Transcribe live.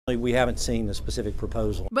We haven't seen the specific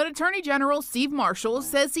proposal. But Attorney General Steve Marshall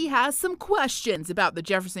says he has some questions about the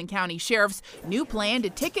Jefferson County Sheriff's new plan to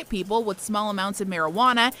ticket people with small amounts of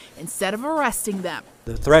marijuana instead of arresting them.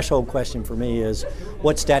 The threshold question for me is,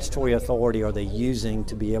 what statutory authority are they using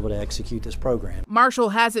to be able to execute this program? Marshall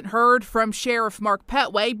hasn't heard from Sheriff Mark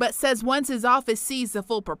Petway, but says once his office sees the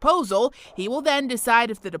full proposal, he will then decide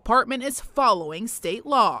if the department is following state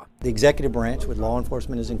law. The executive branch, with law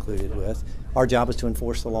enforcement is included with, our job is to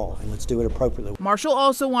enforce the law, and let's do it appropriately. Marshall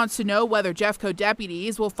also wants to know whether Jeffco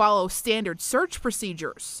deputies will follow standard search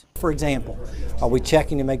procedures. For example, are we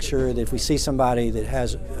checking to make sure that if we see somebody that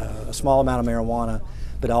has a small amount of marijuana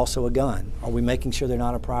but also a gun, are we making sure they're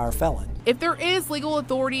not a prior felon? If there is legal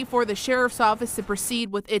authority for the sheriff's office to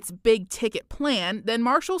proceed with its big ticket plan, then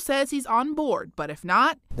Marshall says he's on board. But if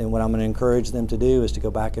not, then what I'm going to encourage them to do is to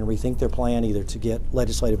go back and rethink their plan, either to get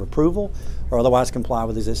legislative approval or otherwise comply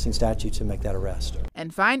with existing statutes and make that arrest.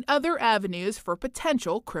 And find other avenues for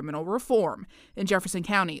potential criminal reform. In Jefferson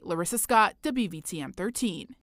County, Larissa Scott, WVTM 13.